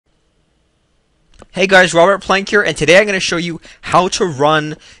Hey guys, Robert Plank here, and today I'm going to show you how to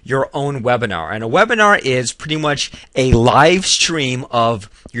run your own webinar. And a webinar is pretty much a live stream of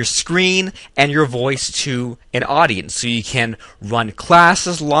your screen and your voice to an audience. So you can run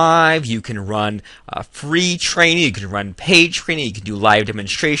classes live, you can run free training, you can run paid training, you can do live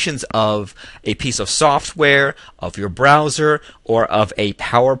demonstrations of a piece of software, of your browser, or of a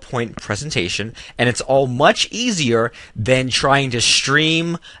PowerPoint presentation. And it's all much easier than trying to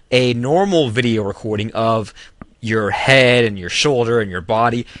stream a normal video recording of your head and your shoulder and your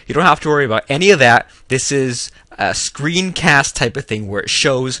body. You don't have to worry about any of that. This is a screencast type of thing where it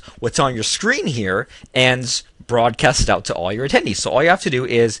shows what's on your screen here and broadcast it out to all your attendees. So all you have to do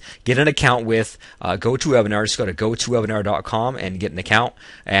is get an account with GoToWebinar. Just go to GoToWebinar.com and get an account,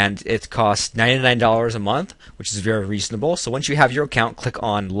 and it costs $99 a month, which is very reasonable. So once you have your account, click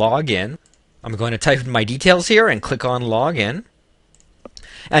on Login. I'm going to type in my details here and click on Login.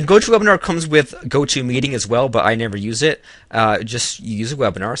 And GoToWebinar comes with GoToMeeting as well, but I never use it. Just use a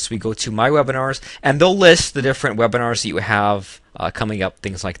webinar. So we go to My Webinars, and they'll list the different webinars that you have coming up,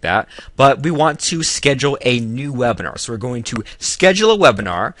 things like that. But we want to schedule a new webinar. So we're going to schedule a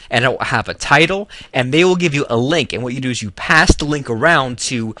webinar, and it will have a title, and they will give you a link. And what you do is you pass the link around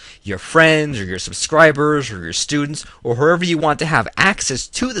to your friends or your subscribers or your students or whoever you want to have access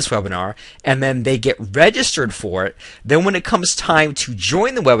to this webinar, and then they get registered for it. Then when it comes time to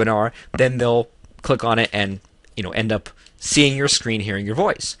join the webinar, then they'll click on it and end up seeing your screen, hearing your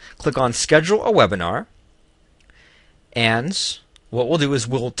voice. Click on Schedule a Webinar, and what we'll do is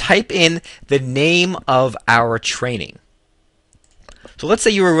we'll type in the name of our training. So let's say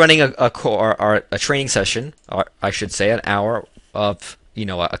you were running a training session, or I should say an hour of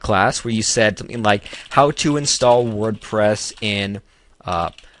a class where you said something like how to install WordPress in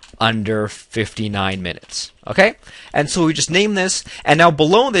under 59 minutes. Okay? And so we just name this, and now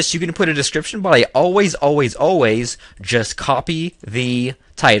below this you can put a description, but I always just copy the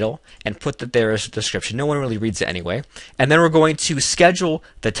title and put that there as a description. No one really reads it anyway. And then we're going to schedule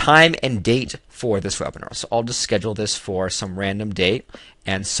the time and date for this webinar. So I'll just schedule this for some random date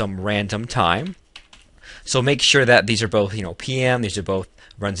and some random time. So make sure that these are both PM, these are both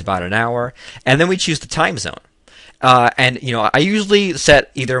runs about an hour, and then we choose the time zone. I usually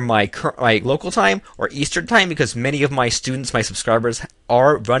set either my local time or Eastern time because many of my students, my subscribers,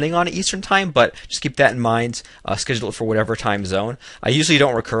 are running on Eastern time, but just keep that in mind. Schedule it for whatever time zone. I usually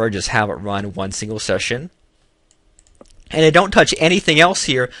don't recur, just have it run one single session. And I don't touch anything else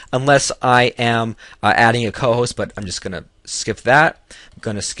here unless I am adding a co-host, but I'm just going to skip that. I'm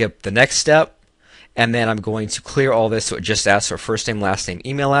going to skip the next step. And then I'm going to clear all this so it just asks for first name, last name,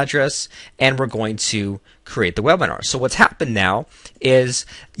 email address, and we're going to create the webinar. So what's happened now is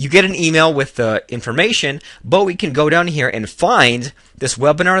you get an email with the information, but we can go down here and find this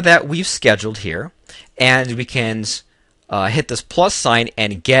webinar that we've scheduled here, and we can hit this plus sign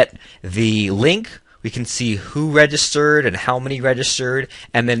and get the link. We can see who registered and how many registered,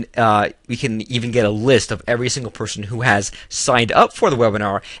 and then we can even get a list of every single person who has signed up for the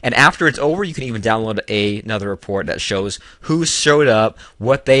webinar. And after it's over, you can even download another report that shows who showed up,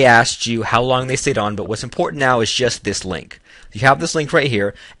 what they asked you, how long they stayed on. But what's important now is just this link. You have this link right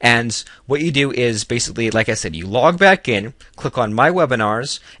here, and what you do is basically, like I said, you log back in, click on My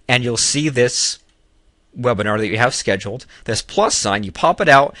Webinars, and you'll see this webinar that you have scheduled, this plus sign, you pop it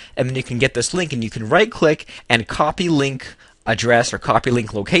out, and then you can get this link, and you can right click and copy link address or copy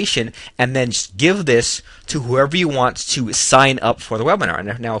link location, and then just give this to whoever you want to sign up for the webinar.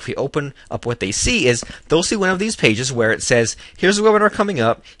 And now if we open up, what they see is they'll see one of these pages where it says here's the webinar coming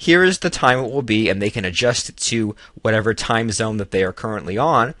up, here is the time it will be, and they can adjust it to whatever time zone that they are currently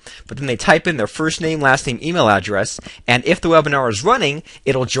on. But then they type in their first name, last name, email address, and if the webinar is running,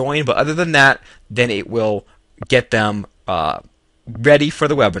 it'll join. But other than that, then it will get them ready for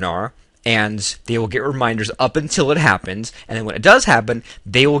the webinar, and they will get reminders up until it happens. And then when it does happen,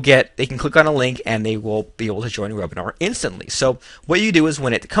 they can click on a link and they will be able to join the webinar instantly. So what you do is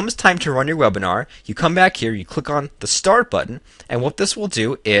when it comes time to run your webinar, you come back here, you click on the start button, and what this will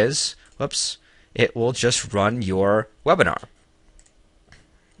do is, it will just run your webinar.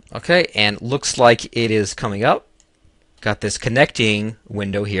 Okay, and looks like it is coming up. Got this connecting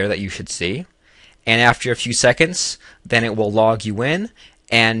window here that you should see. And after a few seconds, then it will log you in,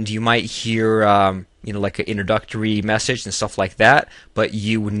 and you might hear like an introductory message and stuff like that. But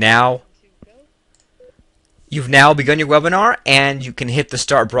you've now begun your webinar, and you can hit the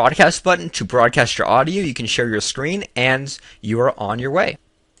Start Broadcast button to broadcast your audio. You can share your screen, and you are on your way.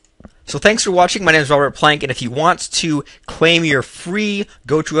 So thanks for watching. My name is Robert Plank, and if you want to claim your free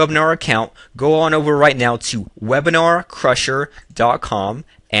GoToWebinar account, go on over right now to webinarcrusher.com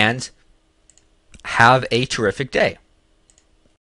and Have a terrific day.